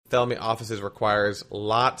family offices requires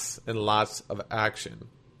lots and lots of action.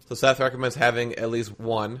 So Seth recommends having at least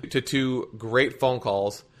 1 to 2 great phone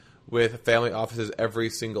calls with family offices every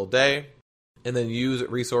single day, and then use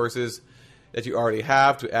resources that you already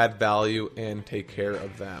have to add value and take care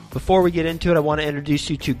of them. Before we get into it, I want to introduce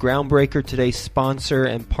you to Groundbreaker, today's sponsor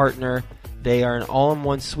and partner. They are an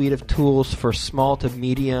all-in-one suite of tools for small to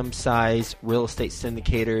medium-sized real estate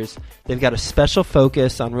syndicators. They've got a special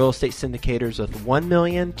focus on real estate syndicators with $1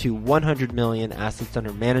 million to $100 million assets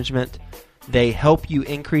under management. They help you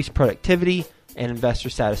increase productivity and investor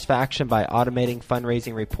satisfaction by automating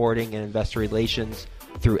fundraising, reporting, and investor relations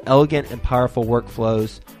through elegant and powerful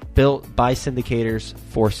workflows built by syndicators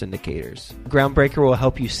for syndicators. Groundbreaker will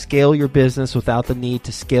help you scale your business without the need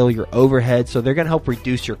to scale your overhead. So they're going to help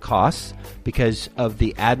reduce your costs because of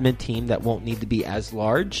the admin team that won't need to be as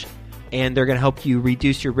large. And they're going to help you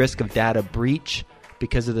reduce your risk of data breach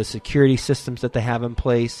because of the security systems that they have in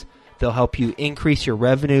place. They'll help you increase your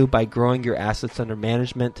revenue by growing your assets under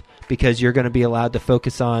management because you're going to be allowed to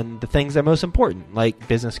focus on the things that are most important, like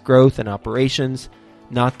business growth and operations,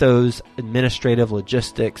 not those administrative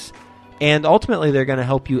logistics. And ultimately, they're going to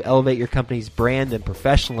help you elevate your company's brand and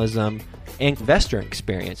professionalism and investor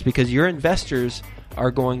experience because your investors are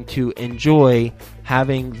going to enjoy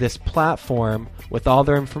having this platform with all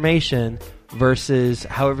their information versus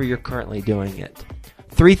however you're currently doing it.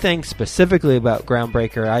 3 things specifically about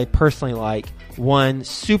Groundbreaker I personally like. 1,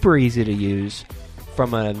 super easy to use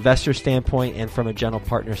from an investor standpoint and from a general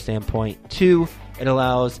partner standpoint. 2, it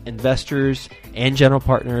allows investors and general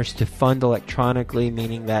partners to fund electronically,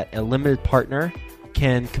 meaning that a limited partner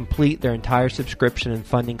can complete their entire subscription and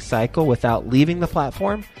funding cycle without leaving the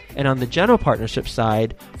platform. And on the general partnership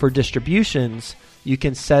side, for distributions, you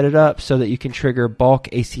can set it up so that you can trigger bulk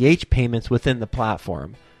ACH payments within the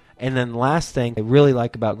platform. And then last thing I really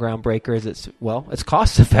like about Groundbreaker is it's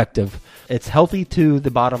cost effective. It's healthy to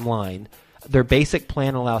the bottom line. Their basic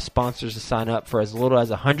plan allows sponsors to sign up for as little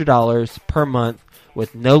as $100 per month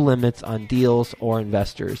with no limits on deals or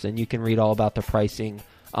investors. And you can read all about the pricing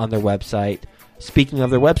on their website. Speaking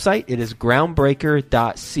of their website, it is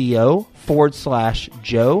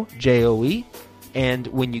groundbreaker.co/Joe, J-O-E. And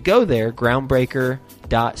when you go there,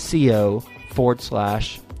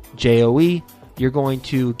 groundbreaker.co/Joe, you're going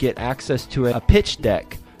to get access to a pitch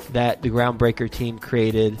deck that the Groundbreaker team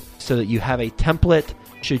created so that you have a template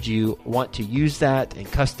should you want to use that and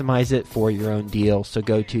customize it for your own deal. So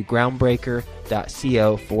go to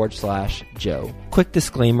groundbreaker.co/Joe. Quick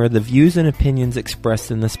disclaimer, the views and opinions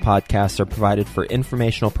expressed in this podcast are provided for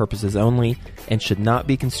informational purposes only and should not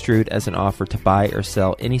be construed as an offer to buy or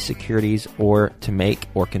sell any securities or to make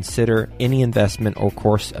or consider any investment or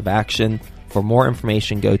course of action. For more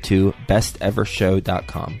information, go to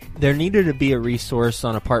bestevershow.com. There needed to be a resource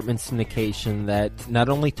on apartment syndication that not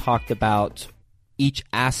only talked about each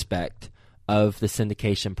aspect of the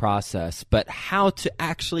syndication process, but how to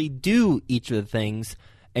actually do each of the things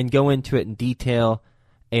and go into it in detail.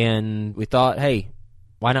 And we thought, hey,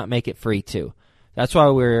 why not make it free too? That's why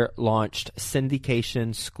we launched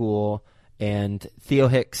Syndication School, and Theo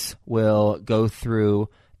Hicks will go through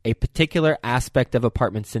a particular aspect of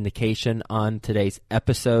apartment syndication on today's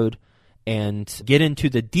episode and get into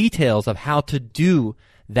the details of how to do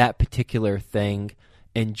that particular thing.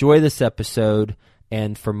 Enjoy this episode,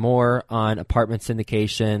 and for more on apartment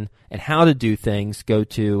syndication and how to do things, go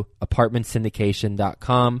to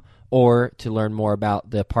apartmentsyndication.com, or to learn more about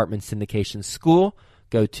the Apartment Syndication School,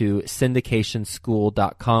 go to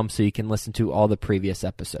syndicationschool.com so you can listen to all the previous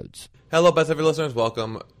episodes. Hello, Best Ever listeners.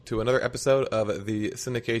 Welcome to another episode of the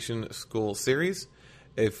Syndication School series,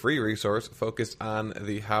 a free resource focused on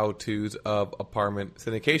the how-tos of apartment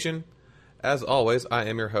syndication. As always, I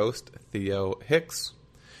am your host, Theo Hicks.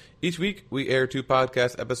 Each week, we air 2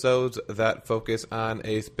 podcast episodes that focus on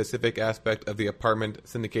a specific aspect of the apartment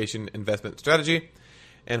syndication investment strategy.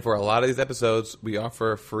 And for a lot of these episodes, we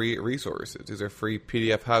offer free resources. These are free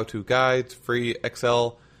PDF how-to guides, free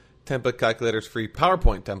Excel template calculators, free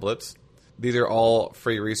PowerPoint templates. These are all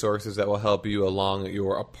free resources that will help you along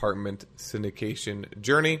your apartment syndication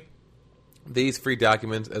journey. These free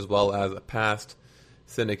documents, as well as past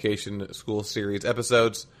Syndication School series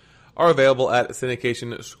episodes, are available at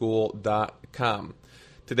syndicationschool.com.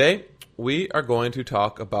 Today, we are going to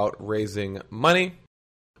talk about raising money.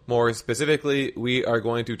 More specifically, we are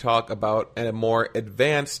going to talk about a more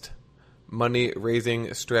advanced money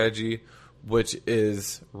raising strategy, which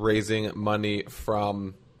is raising money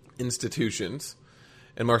from institutions.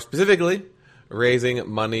 And more specifically, raising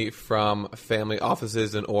money from family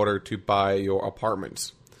offices in order to buy your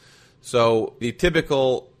apartments. So the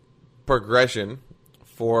typical progression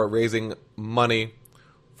for raising money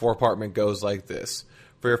for apartment goes like this.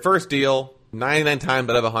 For your first deal, 99 times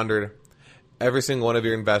out of 100, every single one of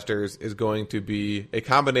your investors is going to be a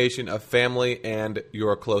combination of family and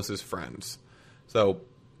your closest friends. So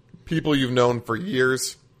people you've known for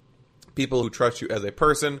years, people who trust you as a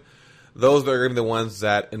person, those are going to be the ones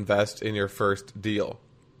that invest in your first deal.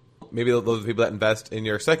 Maybe those are the people that invest in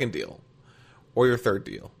your second deal or your third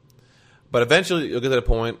deal. But eventually you'll get to the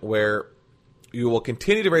point where you will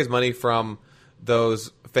continue to raise money from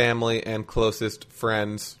those family and closest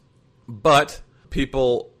friends, but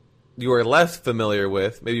people you are less familiar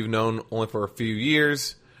with, maybe you've known only for a few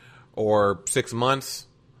years or 6 months,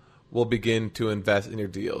 will begin to invest in your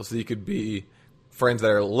deals. So you could be friends that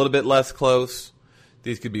are a little bit less close.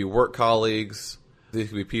 These could be work colleagues. These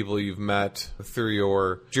could be people you've met through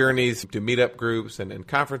your journeys to meetup groups and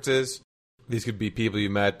conferences. These could be people you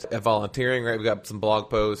met at volunteering, right? We've got some blog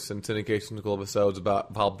posts and syndication school episodes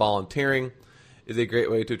about how volunteering is a great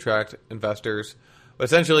way to attract investors. But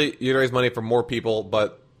essentially, you raise money for more people,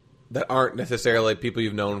 but that aren't necessarily people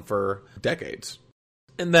you've known for decades.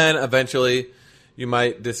 And then eventually, you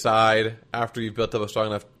might decide, after you've built up a strong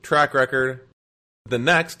enough track record, the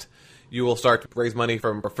next, you will start to raise money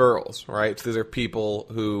from referrals, right? So these are people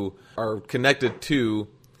who are connected to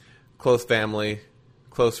close family,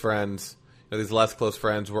 close friends, these less close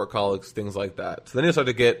friends, work colleagues, things like that. So then you'll start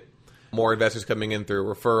to get more investors coming in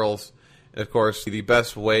through referrals. And of course, the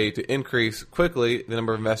best way to increase quickly the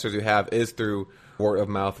number of investors you have is through word of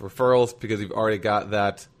mouth referrals, because you've already got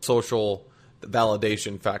that social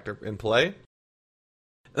validation factor in play. And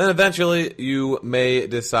then eventually you may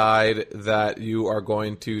decide that you are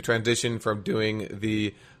going to transition from doing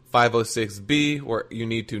the 506B, where you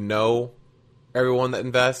need to know everyone that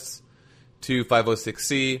invests, to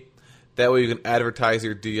 506C. That way you can advertise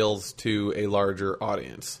your deals to a larger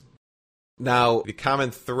audience. Now, the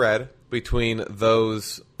common thread between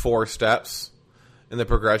those 4 steps in the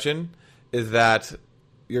progression is that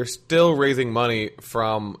you're still raising money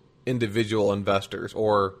from individual investors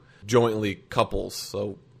or jointly couples.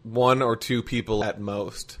 So 1 or 2 people at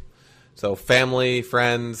most. So family,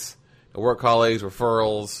 friends, work colleagues,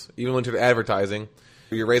 referrals, even when you're advertising,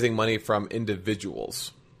 you're raising money from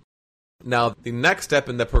individuals. Now, the next step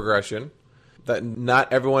in the progression that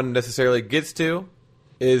not everyone necessarily gets to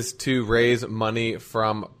is to raise money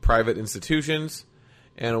from private institutions.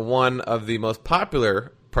 And one of the most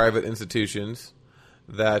popular private institutions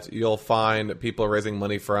that you'll find people raising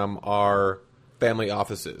money from are family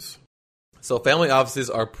offices. So family offices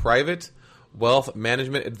are private wealth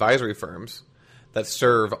management advisory firms that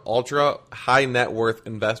serve ultra high net worth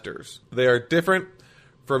investors. They are different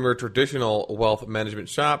from your traditional wealth management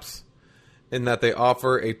shops in that they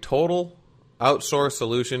offer a total outsourced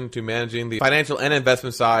solution to managing the financial and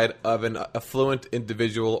investment side of an affluent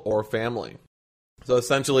individual or family. So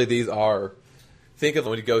essentially these are, think of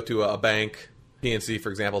when you go to a bank, PNC for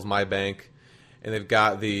example is my bank, and they've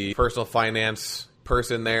got the personal finance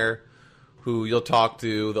person there who you'll talk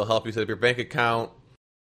to. They'll help you set up your bank account.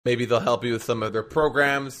 Maybe they'll help you with some of their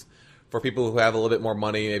programs for people who have a little bit more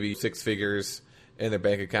money, maybe 6 figures in their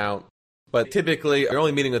bank account. But typically, you're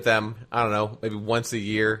only meeting with them, I don't know, maybe once a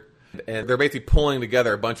year. And they're basically pulling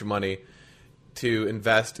together a bunch of money to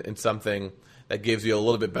invest in something that gives you a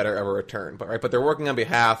little bit better of a return. But they're working on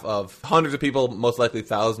behalf of hundreds of people, most likely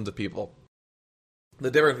thousands of people. The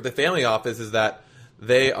difference with the family office is that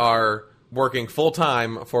they are working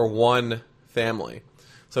full-time for one family.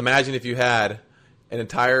 So imagine if you had an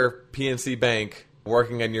entire PNC bank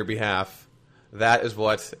working on your behalf. That is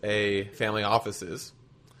what a family office is.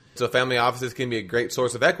 So family offices can be a great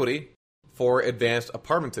source of equity for advanced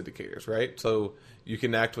apartment syndicators, right? So you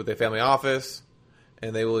connect with a family office,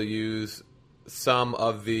 and they will use some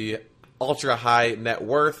of the ultra-high net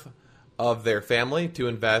worth of their family to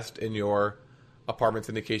invest in your apartment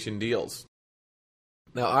syndication deals.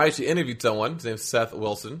 Now, I actually interviewed someone, his name's Seth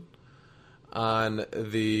Wilson, on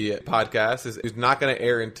the podcast. It's not going to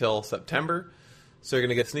air until September, so you're going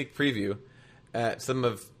to get a sneak preview at some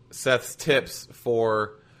of Seth's tips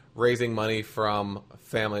for raising money from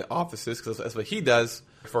family offices, because that's what he does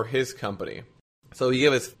for his company. So he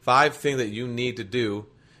gave us 5 things that you need to do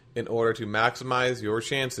in order to maximize your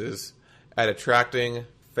chances at attracting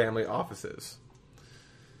family offices.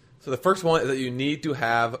 So the first one is that you need to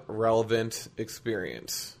have relevant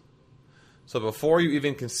experience. So before you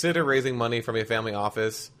even consider raising money from a family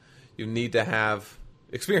office, you need to have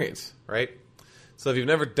experience, right? So if you've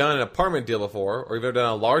never done an apartment deal before, or you've never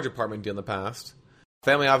done a large apartment deal in the past,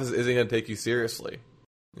 family office isn't going to take you seriously.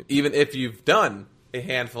 Even if you've done a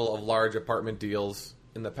handful of large apartment deals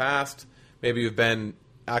in the past, maybe you've been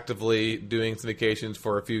actively doing syndications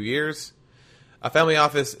for a few years, a family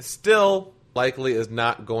office still likely is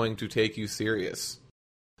not going to take you serious.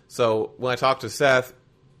 So when I talked to Seth,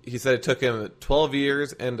 he said it took him 12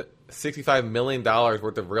 years and $65 million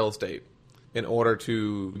worth of real estate in order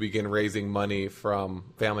to begin raising money from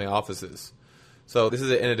family offices. So this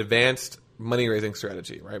is an advanced money-raising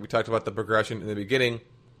strategy, right? We talked about the progression in the beginning.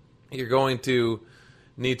 You're going to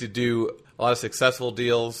need to do a lot of successful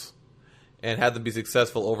deals and have them be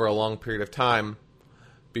successful over a long period of time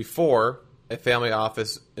before a family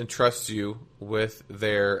office entrusts you with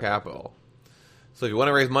their capital. So if you want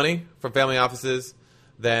to raise money from family offices,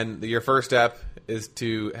 then your first step is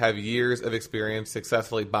to have years of experience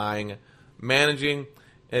successfully buying, managing,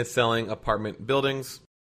 and selling apartment buildings.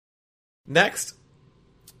 Next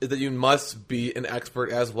is that you must be an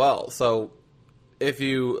expert as well. So if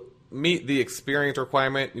you meet the experience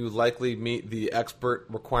requirement, you likely meet the expert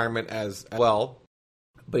requirement as well.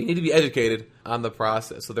 But you need to be educated on the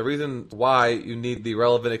process. So the reason why you need the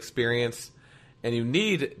relevant experience and you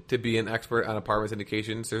need to be an expert on apartment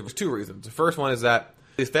syndications, there's two reasons. The first one is that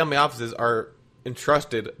these family offices are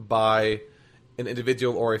entrusted by an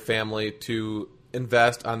individual or a family to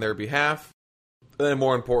invest on their behalf, and then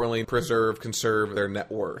more importantly, conserve their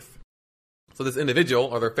net worth. So this individual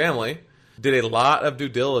or their family did a lot of due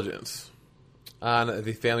diligence on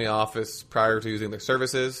the family office prior to using their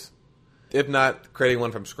services, if not creating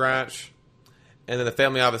one from scratch. And then the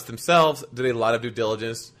family office themselves did a lot of due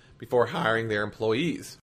diligence before hiring their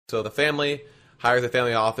employees. So the family hires a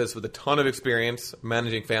family office with a ton of experience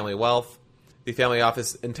managing family wealth. The family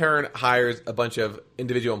office, in turn, hires a bunch of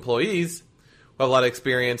individual employees who have a lot of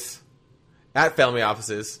experience at family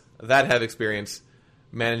offices that have experience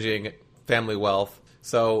managing family wealth.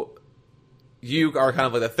 So you are kind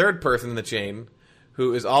of like the third person in the chain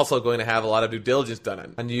who is also going to have a lot of due diligence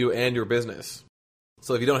done on you and your business.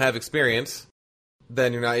 So if you don't have experience,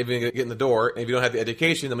 then you're not even going to get in the door. And if you don't have the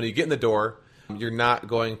education, then when you get in the door, you're not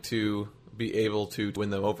going to be able to win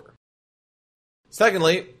them over.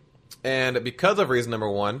 Secondly, and because of reason number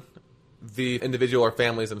one, the individual or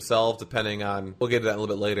families themselves, depending on, we'll get to that a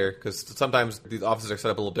little bit later, because sometimes these offices are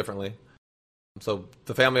set up a little differently. So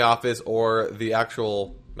the family office or the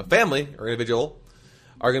actual family or individual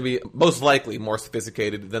are going to be most likely more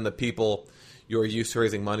sophisticated than the people you're used to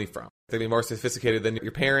raising money from. They're going to be more sophisticated than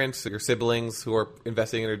your parents, your siblings who are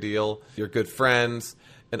investing in a deal, your good friends,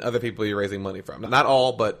 and other people you're raising money from. Not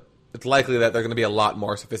all, but it's likely that they're going to be a lot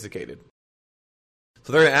more sophisticated.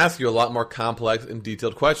 So they're going to ask you a lot more complex and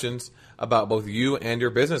detailed questions about both you and your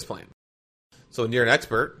business plan. So when you're an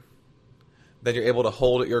expert, then you're able to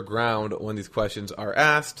hold your ground when these questions are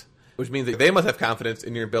asked, which means that they must have confidence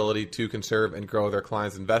in your ability to conserve and grow their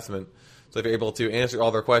client's investment. So if you're able to answer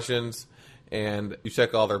all their questions and you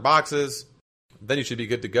check all their boxes, then you should be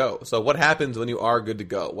good to go. So what happens when you are good to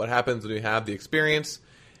go? What happens when you have the experience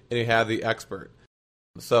and you have the expert?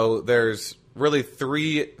 So there's really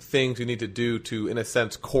three things you need to do to, in a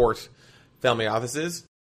sense, court family offices.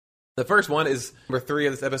 The first one is, number 3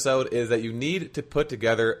 of this episode, is that you need to put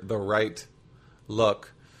together the right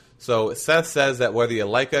look. So Seth says that whether you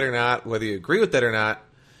like it or not, whether you agree with it or not,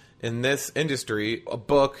 in this industry, a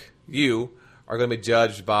book, you are going to be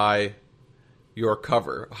judged by your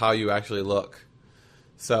cover, how you actually look.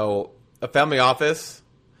 So a family office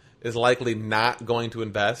is likely not going to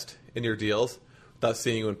invest in your deals without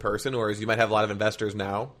seeing you in person, whereas you might have a lot of investors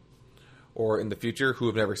now or in the future who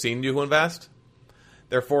have never seen you who invest.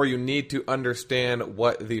 Therefore, you need to understand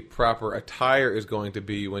what the proper attire is going to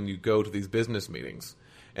be when you go to these business meetings.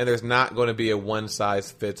 And there's not going to be a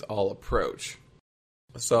one-size-fits-all approach.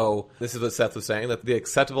 So this is what Seth was saying, that the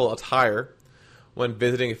acceptable attire when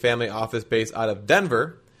visiting a family office based out of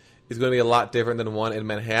Denver is going to be a lot different than one in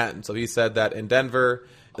Manhattan. So he said that in Denver,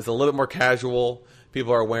 it's a little bit more casual.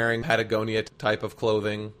 People are wearing Patagonia type of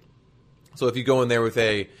clothing. So if you go in there with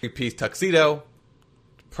a 3-piece tuxedo,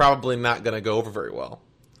 probably not going to go over very well.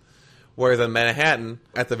 Whereas in Manhattan,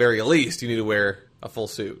 at the very least, you need to wear a full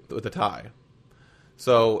suit with a tie.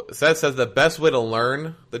 So Seth says the best way to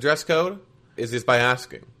learn the dress code is just by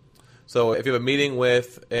asking. So if you have a meeting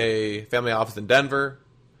with a family office in Denver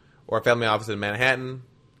or a family office in Manhattan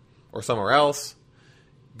or somewhere else,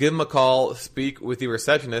 give them a call, speak with the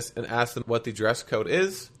receptionist, and ask them what the dress code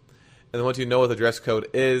is. And then once you know what the dress code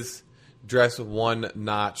is, dress one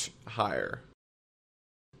notch higher.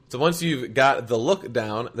 So once you've got the look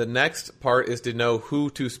down, the next part is to know who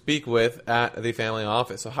to speak with at the family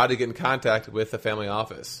office. So how to get in contact with the family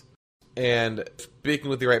office. And speaking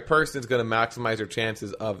with the right person is going to maximize your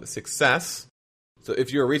chances of success. So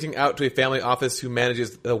if you're reaching out to a family office who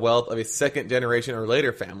manages the wealth of a second generation or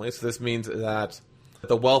later family, so this means that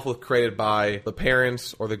the wealth was created by the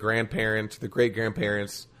parents or the grandparents, the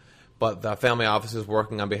great-grandparents, but the family office is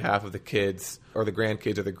working on behalf of the kids or the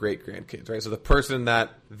grandkids or the great-grandkids, right? So the person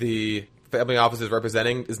that the family office is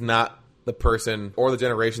representing is not the person or the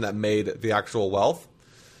generation that made the actual wealth.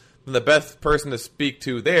 Then the best person to speak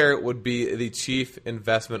to there would be the chief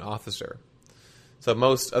investment officer. So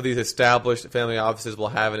most of these established family offices will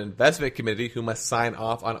have an investment committee who must sign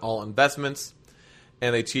off on all investments.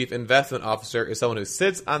 And the chief investment officer is someone who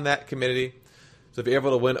sits on that committee. So if you're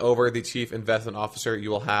able to win over the chief investment officer,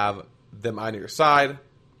 you will have them on your side.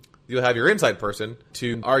 You'll have your inside person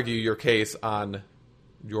to argue your case on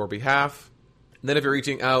your behalf. And then if you're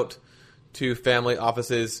reaching out to family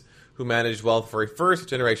offices who manage wealth for a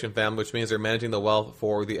first-generation family, which means they're managing the wealth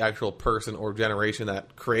for the actual person or generation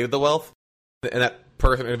that created the wealth, and that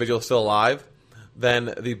person or individual is still alive,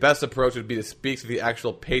 then the best approach would be to speak to the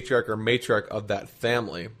actual patriarch or matriarch of that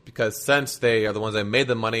family, because since they are the ones that made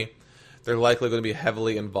the money, they're likely going to be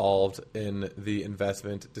heavily involved in the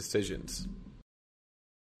investment decisions.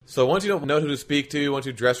 So once you know who to speak to, once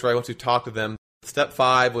you dress right, once you talk to them, step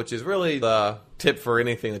 5, which is really the tip for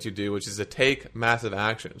anything that you do, which is to take massive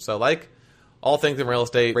action. So like all things in real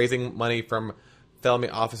estate, raising money from family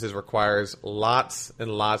offices requires lots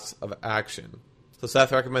and lots of action. So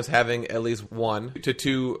Seth recommends having at least 1 to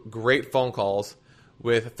 2 great phone calls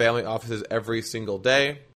with family offices every single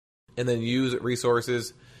day, and then use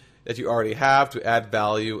resources that you already have to add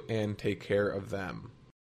value and take care of them.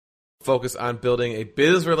 Focus on building a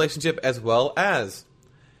business relationship as well as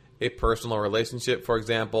a personal relationship. For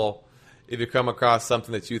example, if you come across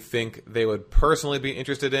something that you think they would personally be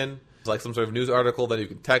interested in, like some sort of news article, then you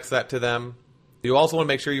can text that to them. You also want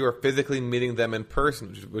to make sure you are physically meeting them in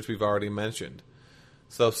person, which we've already mentioned.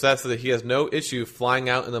 So Seth said that he has no issue flying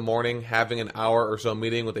out in the morning, having an hour or so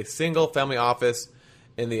meeting with a single family office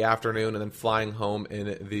in the afternoon, and then flying home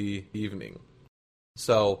in the evening.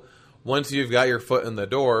 So once you've got your foot in the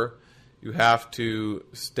door, you have to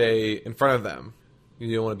stay in front of them.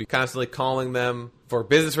 You don't want to be constantly calling them for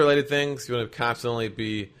business-related things. You want to constantly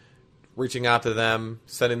be reaching out to them,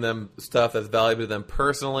 sending them stuff that's valuable to them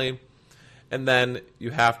personally. And then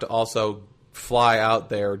you have to also fly out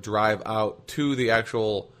there, drive out to the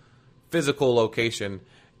actual physical location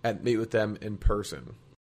and meet with them in person.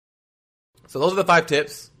 So those are the 5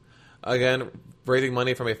 tips. Again, raising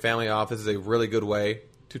money from a family office is a really good way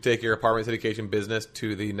to take your apartment syndication business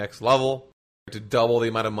to the next level, to double the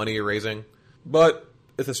amount of money you're raising. But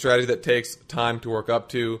it's a strategy that takes time to work up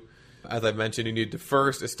to. As I've mentioned, you need to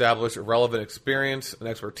first establish relevant experience and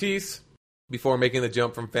expertise before making the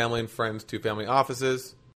jump from family and friends to family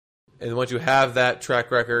offices. And once you have that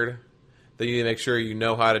track record, then you need to make sure you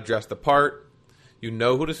know how to dress the part, you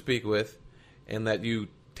know who to speak with, and that you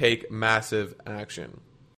take massive action.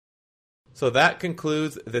 So that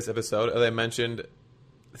concludes this episode. As I mentioned,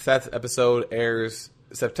 Seth's episode airs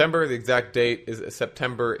September. The exact date is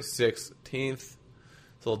September 16th.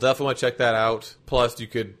 So definitely want to check that out. Plus, you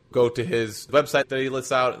could go to his website that he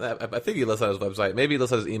lists out. I think he lists out his website. Maybe he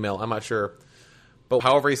lists out his email. I'm not sure. But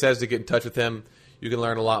however he says to get in touch with him, you can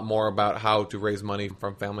learn a lot more about how to raise money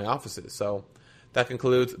from family offices. So that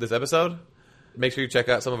concludes this episode. Make sure you check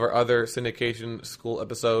out some of our other syndication school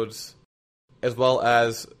episodes, as well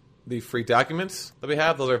as the free documents that we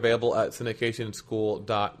have. Those are available at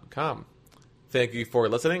syndicationschool.com. Thank you for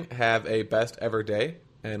listening. Have a best ever day,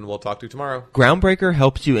 and we'll talk to you tomorrow. Groundbreaker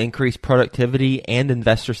helps you increase productivity and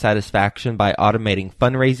investor satisfaction by automating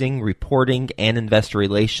fundraising, reporting, and investor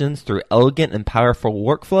relations through elegant and powerful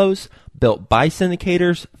workflows built by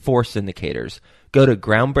syndicators for syndicators. Go to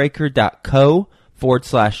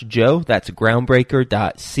groundbreaker.co/Joe. That's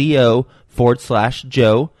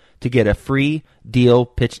groundbreaker.co/Joe to get a free deal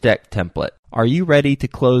pitch deck template. Are you ready to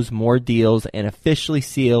close more deals and officially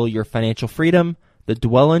seal your financial freedom? The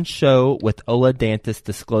Dwellin Show with Ola Dantis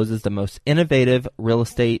discloses the most innovative real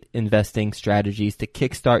estate investing strategies to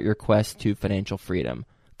kickstart your quest to financial freedom.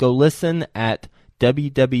 Go listen at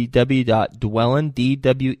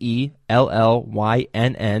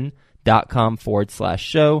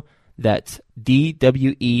www.dwellyn.com/show. That's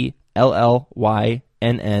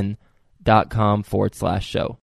dwellyn.com/show.